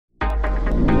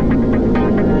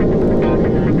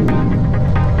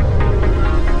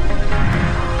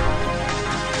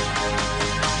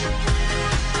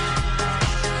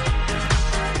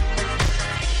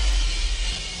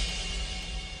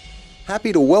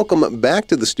Happy to welcome back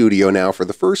to the studio now for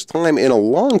the first time in a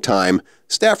long time,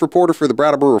 staff reporter for the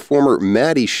Brattleboro Reformer,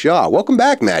 Maddi Shaw. Welcome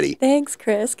back, Maddi. Thanks,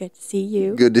 Chris. Good to see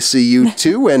you. Good to see you,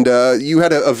 too. And you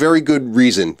had a very good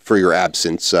reason for your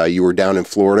absence. You were down in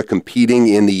Florida competing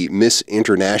in the Miss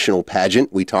International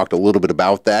pageant. We talked a little bit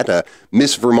about that,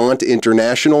 Miss Vermont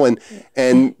International.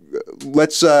 And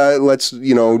let's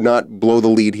not blow the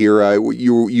lead here.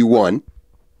 You won.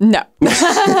 No.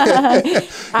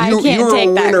 I can't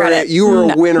take that credit. You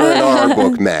were a winner in our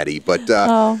book, Maddi. But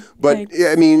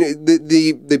I mean,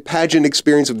 the pageant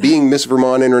experience of being Miss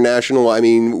Vermont International, I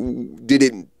mean, did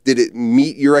it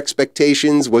meet your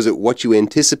expectations? Was it what you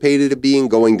anticipated it being,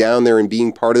 going down there and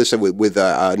being part of this with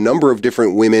a number of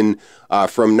different women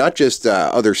from not just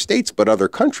other states, but other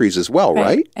countries as well,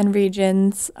 right? And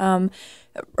regions.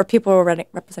 Or people were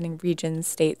representing regions,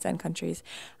 states, and countries.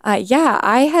 Yeah,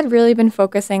 I had really been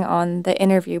focusing on the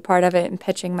interview part of it and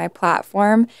pitching my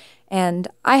platform. And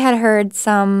I had heard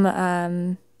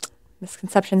some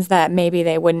misconceptions that maybe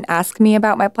they wouldn't ask me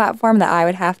about my platform, that I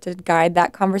would have to guide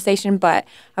that conversation. But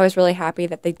I was really happy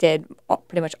that they did.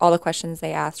 Pretty much all the questions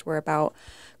they asked were about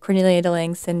Cornelia de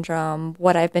Lange syndrome,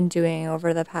 what I've been doing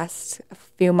over the past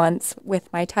few months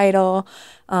with my title.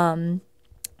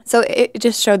 So it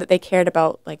just showed that they cared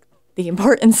about like the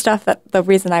important stuff, that the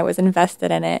reason I was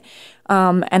invested in it.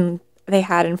 And they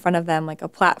had in front of them like a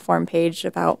platform page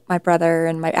about my brother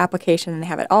and my application, and they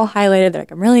have it all highlighted. They're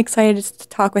like, I'm really excited to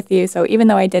talk with you. So even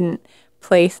though I didn't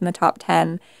place in the top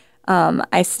 10,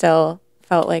 I still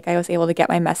felt like I was able to get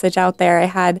my message out there. I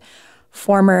had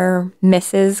former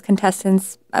Mrs.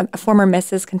 contestant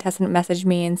message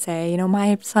me and say,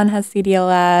 my son has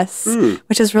CDLS,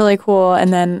 which is really cool.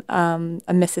 And then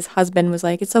a Mrs. husband was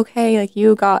like, it's okay, like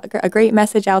you got a great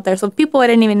message out there. So people I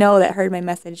didn't even know that heard my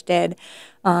message did.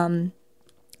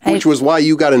 Which was why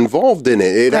you got involved in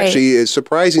it. It actually is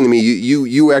surprising to me.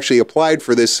 You actually applied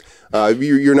for this.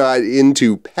 You're not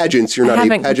into pageants. You're not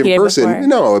a pageant person. Before.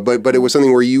 No, but it was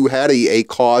something where you had a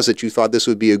cause that you thought this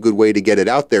would be a good way to get it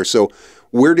out there. So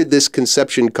where did this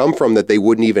conception come from that they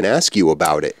wouldn't even ask you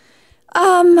about it?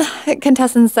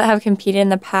 Contestants that have competed in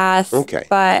the past. Okay.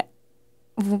 But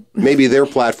maybe their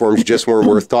platforms just weren't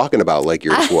worth talking about like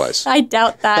yours was. I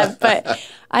doubt that, but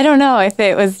I don't know if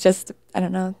it was just, I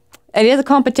don't know. It is a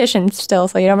competition still,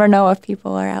 so you never know if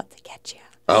people are out to get you.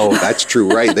 Oh, that's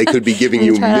true, right. They could be giving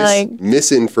you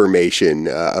misinformation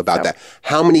about that.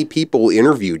 How many people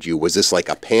interviewed you? Was this like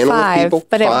a panel of people?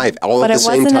 Five, all at the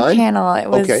same time? But it wasn't a panel. It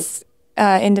was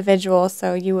individual,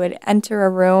 so you would enter a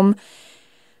room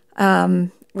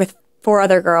with 4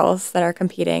 other girls that are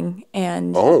competing,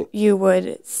 and you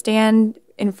would stand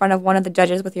in front of one of the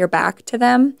judges with your back to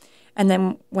them. And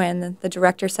then when the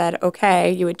director said,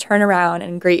 okay, you would turn around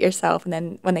and greet yourself. And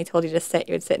then when they told you to sit,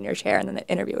 you would sit in your chair, and then the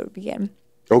interview would begin.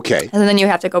 Okay. And then you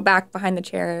have to go back behind the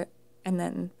chair and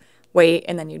then wait,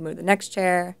 and then you'd move the next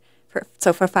chair.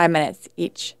 For 5 minutes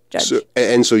each judge.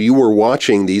 So you were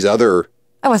watching these other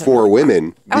 4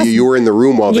 women. You were in the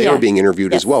room while they were being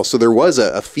interviewed as well. So there was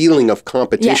a feeling of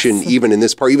competition even in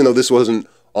this part, even though this wasn't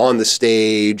on the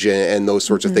stage and those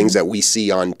sorts of things that we see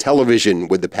on television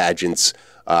with the pageants.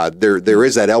 There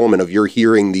is that element of you're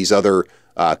hearing these other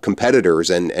competitors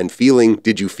and feeling.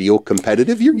 Did you feel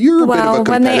competitive? You're a bit of a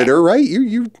competitor, right?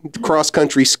 You cross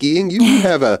country skiing. You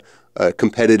have a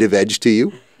competitive edge to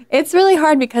you. It's really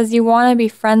hard because you want to be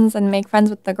friends and make friends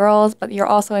with the girls, but you're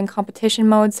also in competition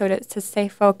mode. So to stay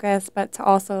focused, but to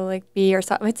also like be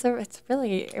yourself.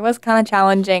 It was kind of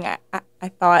challenging. I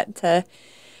thought to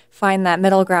find that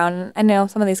middle ground. I know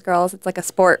some of these girls, it's like a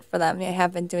sport for them. They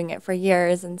have been doing it for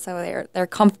years, and so they're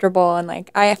comfortable. And like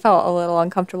I felt a little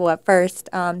uncomfortable at first.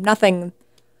 Nothing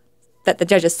that the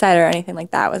judges said or anything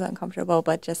like that was uncomfortable,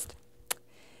 but just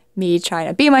me trying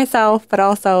to be myself, but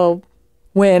also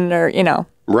win or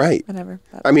right. Whatever.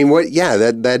 But. I mean,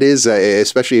 that is,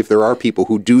 especially if there are people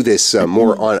who do this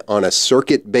more on a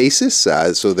circuit basis.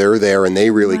 So they're there and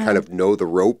they really kind of know the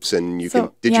ropes. And you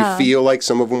feel like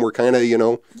some of them were kind of,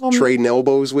 trading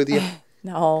elbows with you?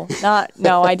 No,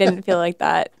 I didn't feel like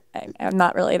that. I'm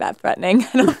not really that threatening,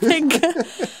 I don't think.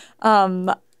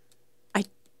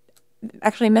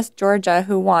 Actually, Miss Georgia,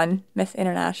 who won Miss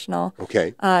International,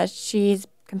 she's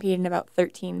competed in about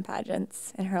 13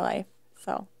 pageants in her life.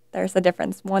 So there's a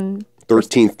difference.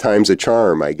 13th time's a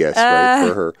charm, I guess, right,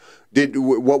 for her.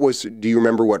 Do you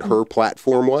remember what her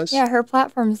platform was? Yeah, her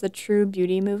platform is the True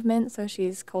Beauty Movement. So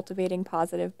she's cultivating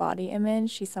positive body image.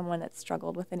 She's someone that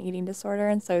struggled with an eating disorder.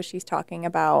 And so she's talking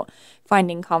about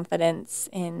finding confidence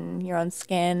in your own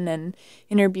skin and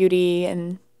inner beauty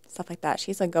and stuff like that.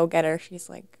 She's a go-getter. She's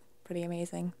like pretty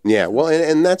amazing. Yeah, well,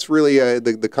 and that's really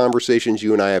the conversations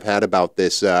you and I have had about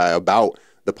this, about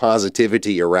the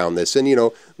positivity around this. And,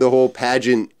 the whole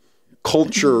pageant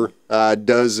culture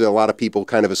does a lot of people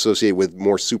kind of associate with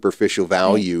more superficial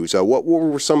values. Right. What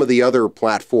were some of the other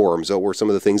platforms? What were some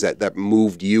of the things that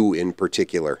moved you in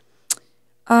particular?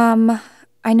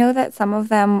 I know that some of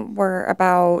them were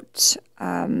about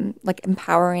like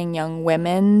empowering young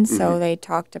women. So they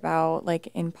talked about like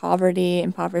in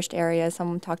impoverished areas.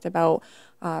 Some talked about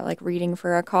like reading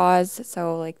for a cause.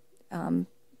 So like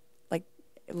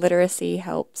literacy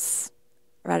helps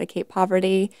eradicate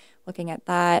poverty. Looking at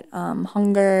that,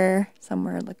 hunger. Some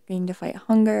were looking to fight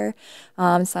hunger.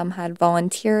 Some had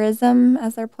volunteerism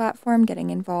as their platform, getting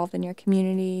involved in your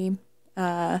community.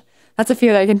 That's a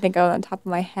few that I can think of on top of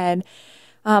my head.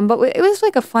 But it was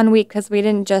like a fun week because we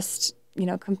didn't just,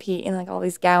 compete in like all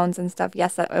these gowns and stuff.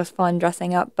 Yes, that was fun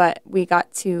dressing up, but we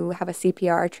got to have a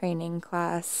CPR training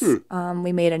class.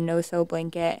 We made a no-sew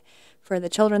blanket for the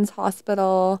Children's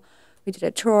Hospital. We did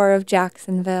a tour of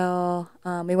Jacksonville.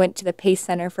 We went to the PACE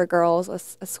Center for Girls,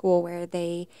 a school where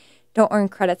they don't earn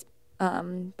credits,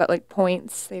 but like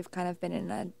points. They've kind of been in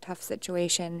a tough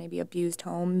situation, maybe abused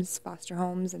homes, foster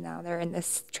homes, and now they're in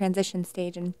this transition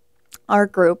stage. And my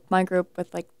group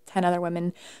with like 10 other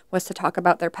women, was to talk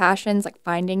about their passions, like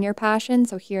finding your passion.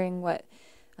 So hearing what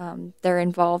they're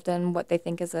involved in, what they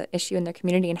think is an issue in their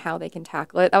community and how they can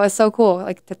tackle it. That was so cool,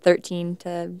 like to 13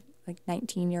 to like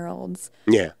 19-year-olds.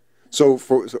 Yeah. So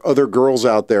for other girls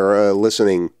out there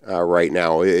listening right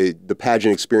now, the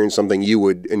pageant experience, something you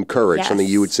would encourage, something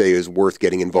you would say is worth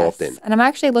getting involved in. And I'm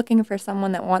actually looking for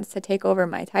someone that wants to take over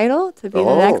my title to be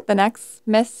the next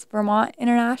Miss Vermont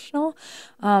International.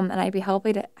 And I'd be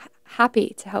happy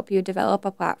to help you develop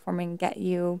a platform and get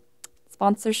you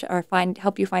sponsorship, or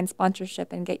help you find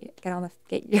sponsorship and get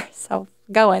yourself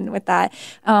going with that.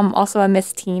 Also a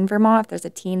Miss Teen Vermont, if there's a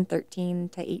teen 13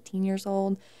 to 18 years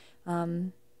old.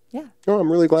 Yeah. Oh, I'm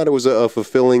really glad it was a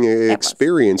fulfilling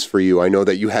experience for you. I know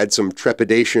that you had some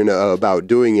trepidation about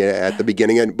doing it at the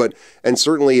beginning, and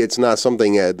certainly it's not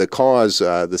something, the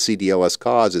CDLS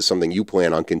cause is something you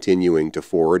plan on continuing to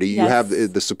forward. You have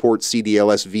the support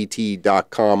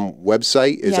cdlsvt.com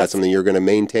website. Is that something you're going to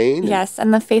maintain? Yes,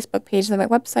 and the Facebook page of my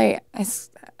website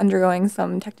is undergoing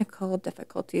some technical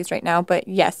difficulties right now, but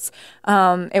yes,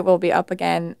 it will be up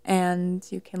again, and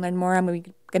you can learn more. I'm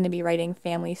going to be writing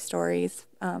family stories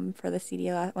for the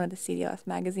CDLS, one of the CDLS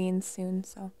magazines soon.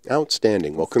 So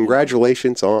outstanding. Well,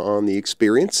 congratulations on the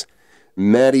experience.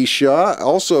 Maddi Shaw,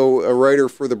 also a writer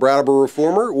for the Brattleboro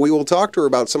Reformer. We will talk to her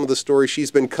about some of the stories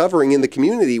she's been covering in the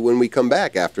community when we come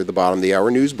back after the bottom of the hour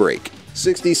news break.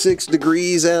 66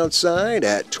 degrees outside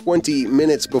at 20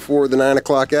 minutes before the 9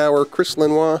 o'clock hour. Chris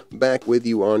Lenois back with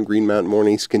you on Green Mountain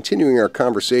Mornings, continuing our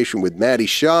conversation with Maddi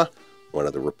Shaw, one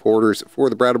of the reporters for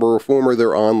the Brattleboro Reformer,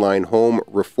 their online home,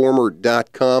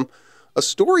 reformer.com. A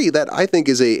story that I think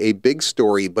is a big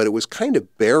story, but it was kind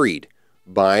of buried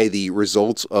by the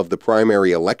results of the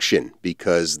primary election,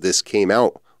 because this came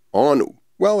out on,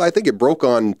 I think it broke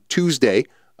on Tuesday,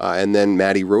 and then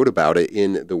Maddi wrote about it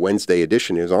in the Wednesday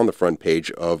edition. It was on the front page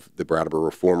of the Brattleboro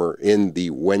Reformer in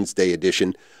the Wednesday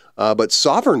edition. But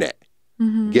Sovernet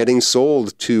getting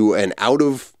sold to an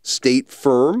out-of-state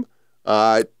firm.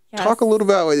 Talk a little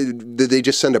about, did they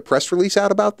just send a press release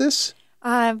out about this?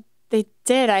 They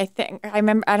did, I think. I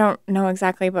remember, I don't know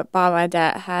exactly, but Bob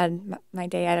Adet my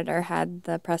day editor had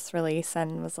the press release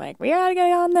and was like, we gotta get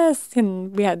on this.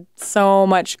 And we had so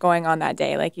much going on that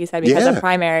day, like you said, because of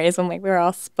primaries. And like we were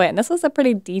all split. And this was a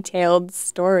pretty detailed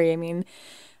story. I mean,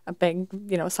 a big,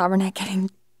 Sovernet getting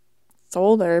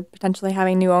sold or potentially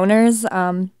having new owners is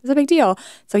a big deal.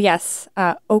 So yes,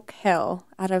 Oak Hill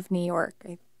out of New York.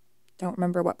 I don't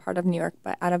remember what part of New York,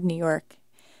 but out of New York,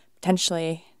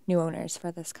 potentially new owners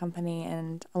for this company,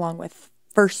 and along with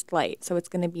First Light. So it's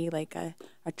going to be like a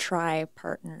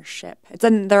tri-partnership.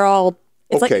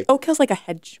 Like Oak Hill's like a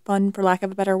hedge fund, for lack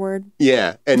of a better word.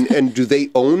 Yeah, and do they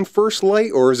own First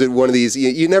Light, or is it one of these?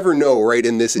 You never know, right?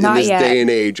 In this day and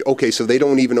age. Okay, so they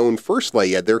don't even own First Light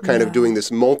yet. They're kind of doing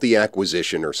this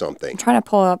multi-acquisition or something. I'm trying to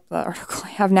pull up the article I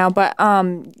have now, but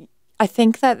I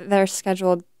think that they're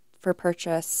scheduled for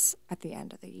purchase at the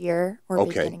end of the year or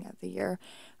beginning of the year,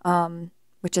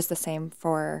 which is the same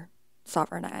for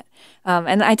Sovernet.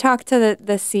 And I talked to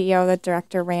the CEO, the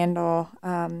director, Randall,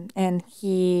 and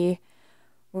he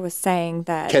was saying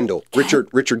that...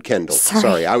 Richard Kendall.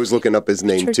 Sorry, I was looking up his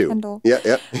name Richard too. Kendall.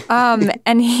 Yeah.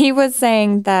 And he was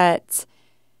saying that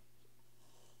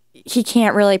he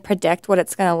can't really predict what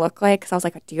it's going to look like. Because I was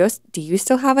like, do you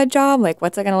still have a job? Like,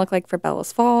 what's it going to look like for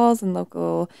Bellows Falls and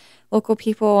local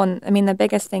people? And I mean, the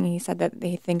biggest thing he said that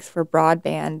he thinks for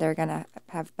broadband, they're going to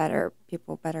have better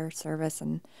service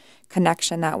and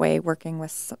connection that way, working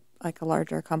with like a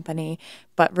larger company.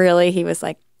 But really, he was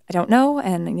like, I don't know.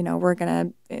 And,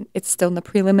 it's still in the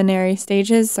preliminary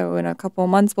stages. So in a couple of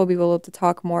months, we'll be able to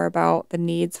talk more about the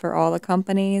needs for all the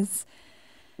companies.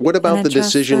 What about the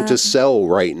decision to sell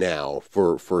right now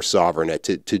for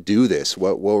Sovernet to do this?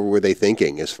 What were they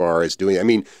thinking as far as doing? I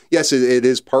mean, yes, it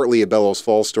is partly a Bellows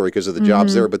Falls story because of the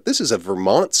jobs there, but this is a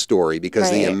Vermont story because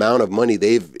the amount of money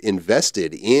they've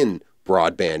invested in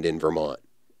broadband in Vermont.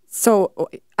 So,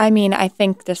 I mean, I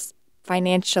think just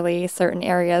financially, certain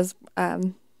areas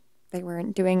they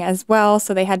weren't doing as well.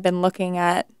 So they had been looking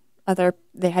at I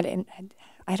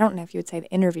don't know if you would say the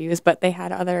interviews, but they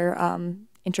had other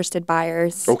interested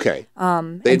buyers. Okay.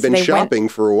 They'd been shopping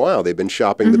for a while. They've been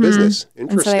shopping the business. Interesting.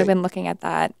 And so they've been looking at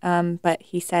that. But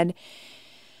he said,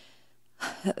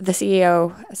 the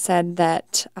CEO said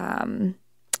that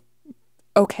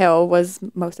Oak Hill was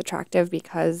most attractive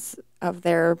because of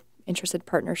their interested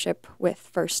partnership with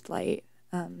First Light.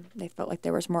 They felt like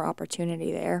there was more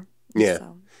opportunity there. Yeah.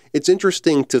 So. It's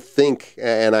interesting to think,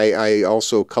 and I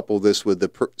also couple this with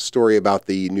the story about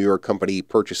the New York company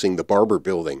purchasing the Barber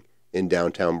building in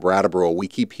downtown Brattleboro. We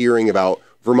keep hearing about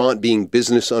Vermont being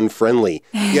business unfriendly,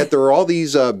 yet there are all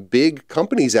these big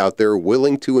companies out there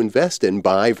willing to invest and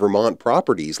buy Vermont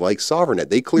properties like Sovernet.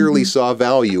 They clearly saw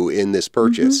value in this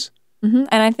purchase. And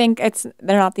I think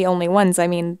they're not the only ones. I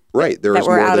mean, right, that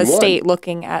were out of state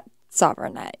looking at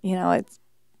Sovernet. It's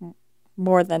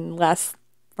more than less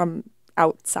from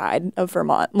outside of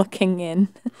Vermont looking in.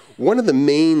 One of the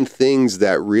main things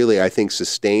that really, I think,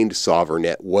 sustained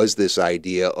Sovernet was this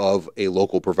idea of a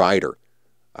local provider.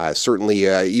 Certainly,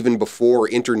 even before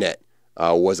internet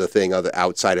was a thing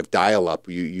outside of dial-up,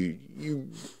 you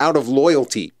out of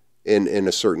loyalty in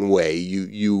a certain way,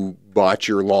 you bought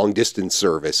your long-distance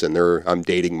service. And I'm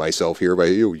dating myself here, but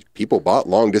people bought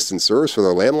long-distance service for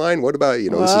their landline. What about,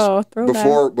 this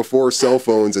is before cell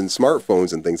phones and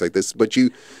smartphones and things like this. But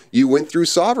you went through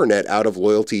Sovernet out of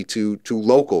loyalty to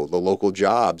the local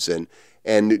jobs.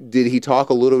 And did he talk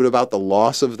a little bit about the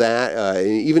loss of that?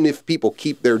 Even if people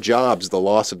keep their jobs, the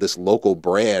loss of this local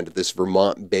brand, this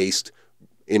Vermont-based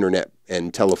internet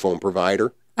and telephone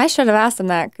provider? I should have asked him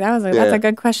that. That's a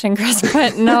good question, Chris.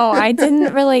 But no, I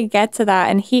didn't really get to that.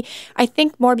 And I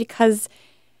think more because,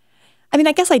 I mean,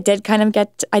 I guess I did get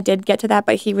to that,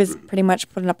 but he was pretty much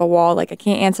putting up a wall. Like, I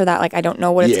can't answer that. Like, I don't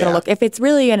know what it's going to look. If it's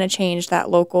really going to change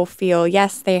that local feel,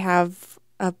 yes, they have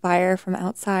a buyer from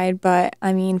outside. But,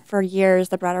 I mean, for years,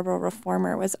 the Brattleboro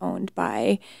Reformer was owned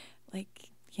by,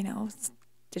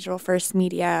 Digital First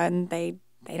Media, and they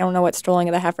don't know what Strolling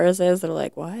of the Heifers is. They're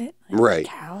like, what? Like, right.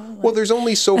 Cow? Well, there's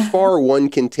only so far one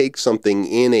can take something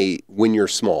when you're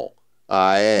small.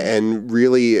 And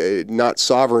really, not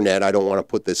Sovernet, I don't want to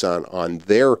put this on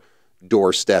their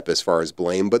doorstep as far as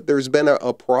blame, but there's been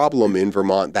a problem in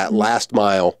Vermont, that last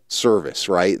mile service,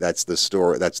 right? That's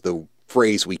the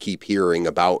phrase we keep hearing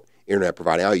about internet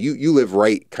providing. Now, you live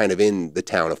right kind of in the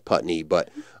town of Putney, but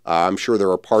I'm sure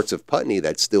there are parts of Putney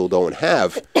that still don't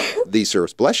have the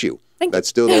service. Bless you. That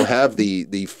still don't have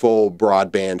the full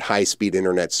broadband, high-speed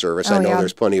internet service. I know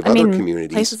there's plenty of other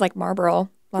communities. Places like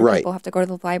Marlboro, a lot of people have to go to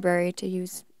the library to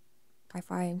use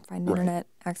Wi-Fi and find internet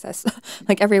access,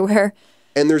 like everywhere.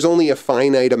 And there's only a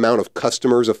finite amount of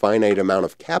customers, a finite amount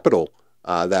of capital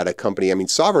that a company, I mean,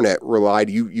 Sovernet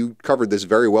relied, you covered this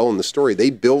very well in the story,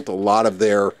 they built a lot of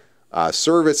their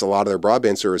service, a lot of their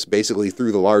broadband service, basically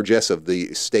through the largesse of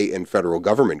the state and federal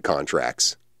government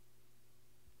contracts.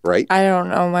 Right? I don't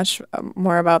know much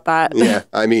more about that. Yeah,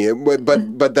 I mean,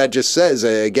 but that just says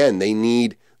again they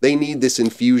need this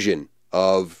infusion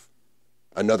of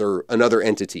another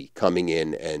entity coming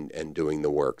in and doing the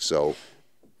work. So,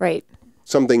 right,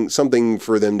 something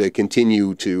for them to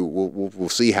continue to. We'll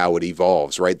see how it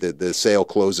evolves. Right, the sale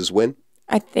closes when?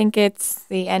 I think it's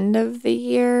the end of the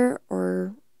year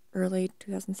or early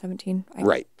 2017.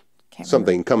 Right.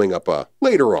 Something coming up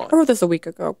later on. I wrote this a week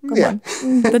ago. Come on.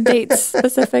 The date's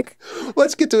specific.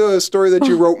 Let's get to a story that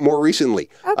you wrote more recently.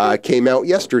 Okay. Came out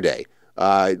yesterday,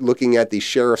 looking at the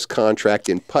sheriff's contract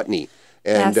in Putney.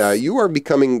 And you are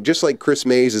becoming, just like Chris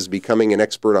Mays is becoming an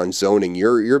expert on zoning,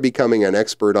 you're becoming an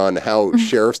expert on how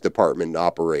sheriff's department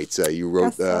operates. You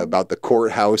wrote about the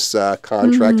courthouse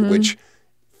contract, which...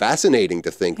 Fascinating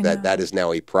to think that is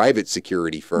now a private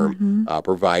security firm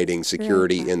providing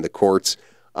security in the courts.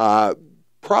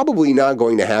 probably not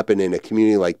going to happen in a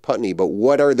community like Putney, but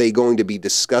what are they going to be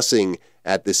discussing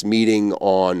at this meeting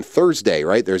on Thursday,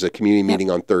 right? There's a community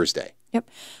meeting on Thursday. Yep.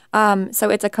 So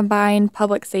it's a combined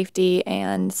public safety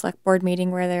and select board meeting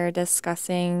where they're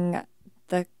discussing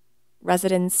the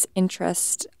residents'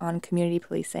 interest on community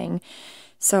policing.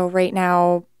 So right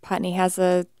now, Putney has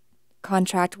a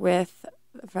contract with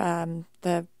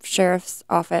the sheriff's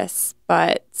office,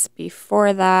 but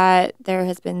before that, there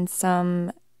has been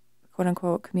some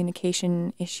quote-unquote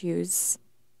communication issues,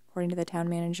 according to the town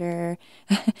manager.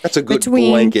 That's a good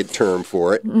blanket term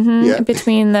for it. Yeah.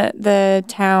 Between the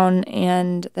town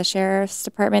and the sheriff's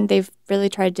department, they've really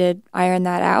tried to iron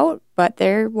that out, but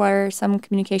there were some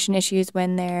communication issues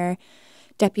when their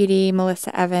deputy,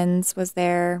 Melissa Evans, was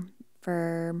there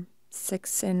for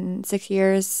 6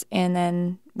 years, and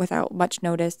then without much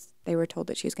notice, they were told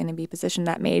that she was going to be positioned.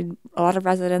 That made a lot of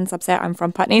residents upset. I'm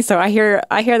from Putney, so I hear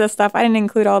this stuff. I didn't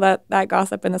include all that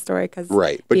gossip in the story because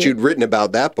but you'd written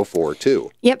about that before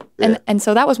too. Yep, yeah. and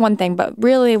so that was one thing. But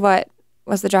really, what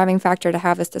was the driving factor to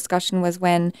have this discussion was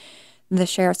when the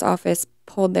sheriff's office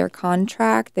pulled their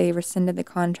contract. They rescinded the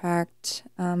contract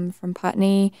from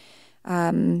Putney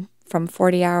from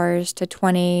 40 hours to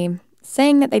 20,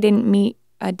 saying that they didn't meet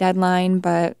a deadline,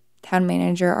 but town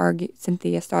manager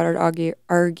Cynthia Stoddard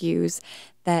argues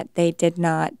that they did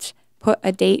not put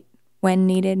a date when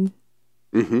needed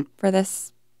for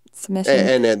this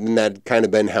submission. And that kind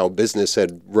of been how business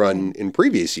had run in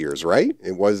previous years, right?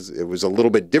 It was a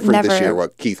little bit different this year,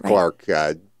 what Keith Clark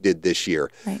did this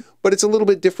year. Right. But it's a little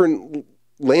bit different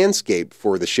landscape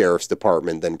for the sheriff's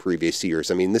department than previous years.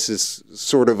 I mean, this is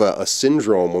sort of a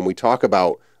syndrome when we talk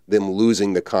about them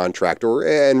losing the contract,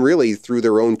 and really through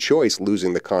their own choice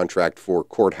losing the contract for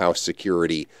courthouse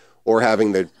security, or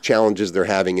having the challenges they're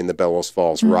having in the Bellows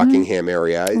Falls, Rockingham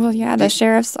area. Well, yeah, the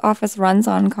sheriff's office runs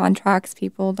on contracts.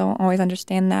 People don't always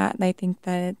understand that. They think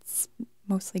that it's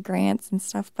mostly grants and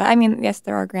stuff. But I mean, yes,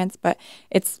 there are grants, but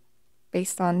it's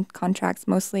based on contracts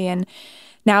mostly. And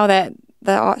now that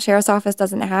the sheriff's office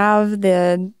doesn't have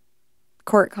the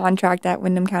court contract at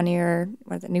Windham County, or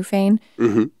what is it, Newfane?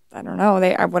 I don't know.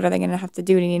 What are they going to have to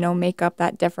do to, make up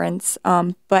that difference?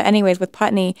 But anyways, with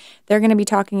Putney, they're going to be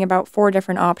talking about 4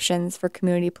 different options for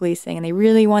community policing, and they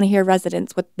really want to hear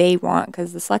residents what they want,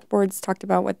 because the select boards talked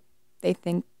about what they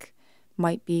think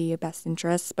might be a best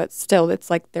interest, but still, it's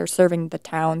like they're serving the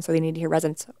town, so they need to hear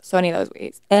residents. So any of those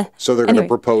ways. So they're going to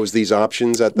propose these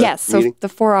options at the meeting? So the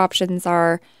 4 options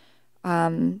are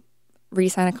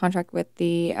re-sign a contract with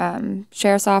the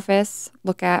sheriff's office,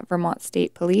 look at Vermont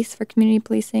State Police for community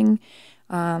policing,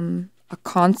 a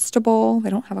constable. They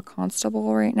don't have a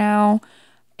constable right now,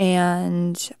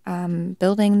 and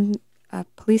building a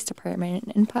police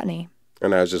department in Putney.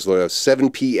 And I was just looking at 7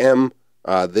 p.m.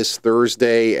 This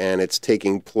Thursday, and it's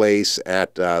taking place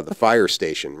at the fire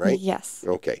station, right? Yes.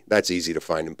 Okay. That's easy to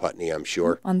find in Putney, I'm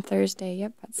sure. On Thursday,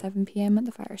 yep, at 7 p.m. at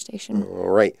the fire station. All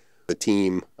right. The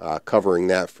team covering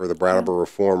that for the Brattleboro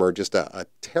Reformer, just a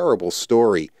terrible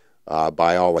story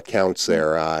by all accounts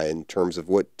there in terms of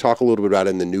talk a little bit about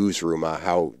in the newsroom,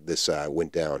 how this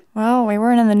went down. Well, we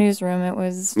weren't in the newsroom. It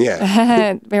was,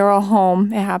 we were all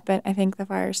home. It happened. I think the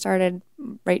fire started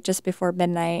right just before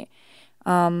midnight.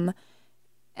 And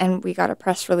we got a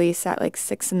press release at like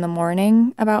 6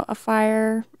 a.m. about a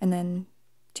fire, and then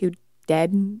 2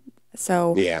 dead.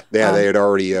 So they had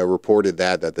already reported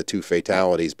that the 2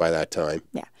 fatalities by that time.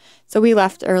 Yeah. So we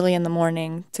left early in the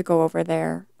morning to go over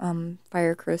there.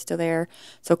 Fire crew still there.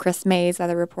 So Chris Mays,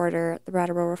 the reporter at the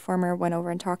Brattleboro Reformer, went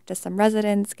over and talked to some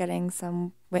residents, getting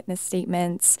some witness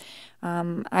statements.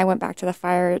 I went back to the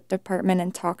fire department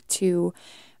and talked to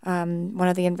one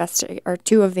of the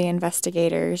 2 of the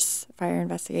investigators, fire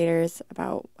investigators,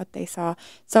 about what they saw.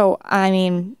 So I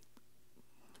mean,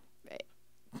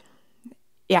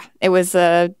 yeah, it was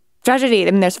a tragedy.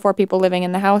 I mean, there's 4 people living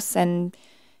in the house, and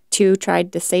 2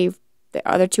 tried to save the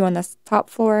other 2 on the top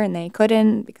floor, and they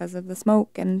couldn't because of the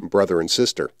smoke. And brother and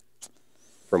sister,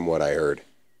 from what I heard.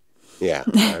 Yeah,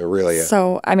 really.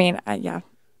 So I mean, yeah.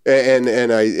 And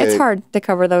it's hard to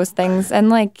cover those things, and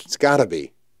like it's got to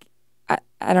be.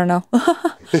 I don't know.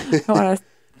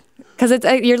 Because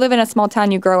you're living in a small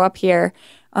town, you grow up here.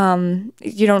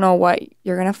 You don't know what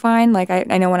you're going to find. Like, I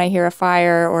know when I hear a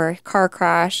fire or a car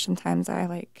crash, sometimes I,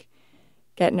 like,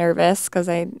 get nervous because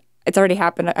it's already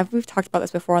happened. We've talked about this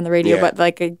before on the radio, but,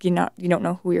 like, you don't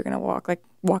know who you're going to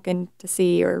walk in to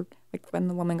see, or, like, when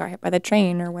the woman got hit by the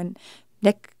train, or when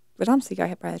Nick Wadomsky got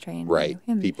hit by the train. Right.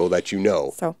 People that you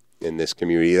know. So, in this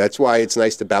community. That's why it's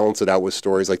nice to balance it out with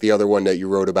stories like the other one that you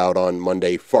wrote about on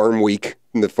Monday, Farm Week,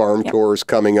 and the farm tours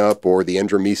coming up, or the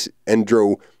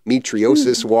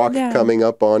Endometriosis Walk coming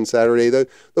up on Saturday.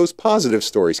 Those positive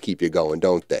stories keep you going,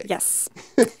 don't they? Yes.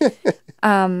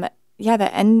 The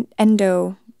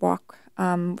Endo Walk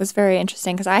was very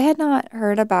interesting because I had not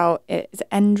heard about it. It's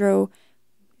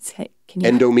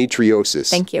endometriosis.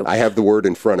 Thank you. I have the word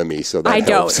in front of me, so that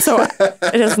helps. So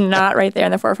it is not right there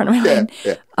in the forefront of my mind.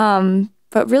 Yeah.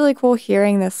 But really cool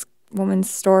hearing this woman's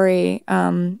story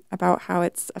about how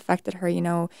it's affected her. You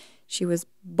know, she was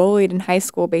bullied in high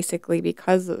school basically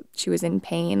because she was in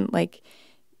pain, like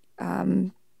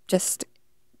just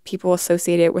people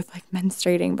associate it with like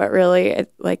menstruating, but really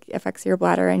it like affects your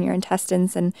bladder and your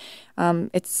intestines, and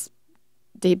it's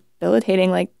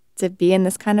debilitating, like, to be in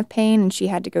this kind of pain. And she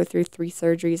had to go through 3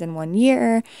 surgeries in 1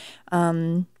 year.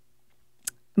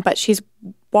 But she's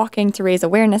walking to raise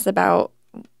awareness about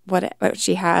what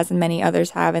she has and many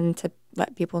others have, and to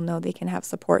let people know they can have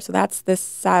support. So that's this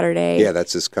Saturday. Yeah,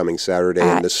 that's this coming Saturday.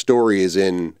 And the story is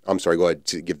in, I'm sorry, go ahead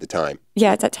to give the time.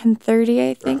 Yeah, it's at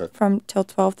 10:30, I think, from till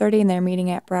 12:30, and they're meeting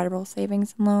at Brattleboro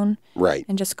Savings and Loan. Right.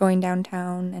 And just going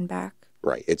downtown and back.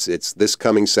 Right. It's this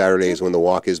coming Saturday is when the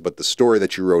walk is, but the story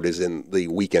that you wrote is in the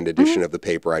weekend edition of the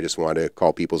paper. I just want to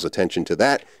call people's attention to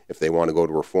that if they want to go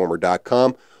to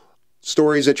reformer.com.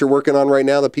 Stories that you're working on right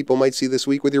now that people might see this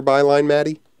week with your byline,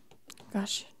 Maddi?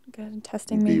 Gosh, good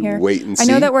testing me here. Wait and see. I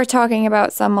know that we're talking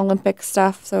about some Olympic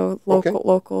stuff, so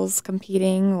locals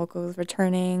competing, locals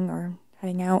returning or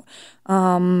heading out.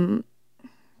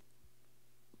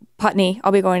 Putney.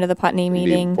 I'll be going to the Putney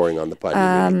meeting. Reporting on the Putney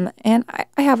meeting. And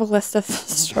I have a list of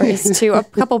stories too. A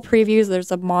couple previews.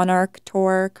 There's a Monarch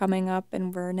tour coming up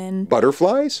in Vernon.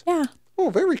 Butterflies? Yeah. Oh,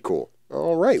 very cool.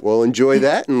 All right. Well, enjoy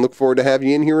that and look forward to having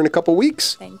you in here in a couple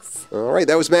weeks. Thanks. All right.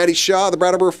 That was Maddi Shaw, the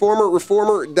Brattleboro Reformer,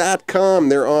 reformer.com,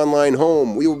 their online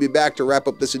home. We will be back to wrap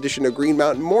up this edition of Green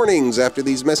Mountain Mornings after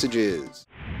these messages.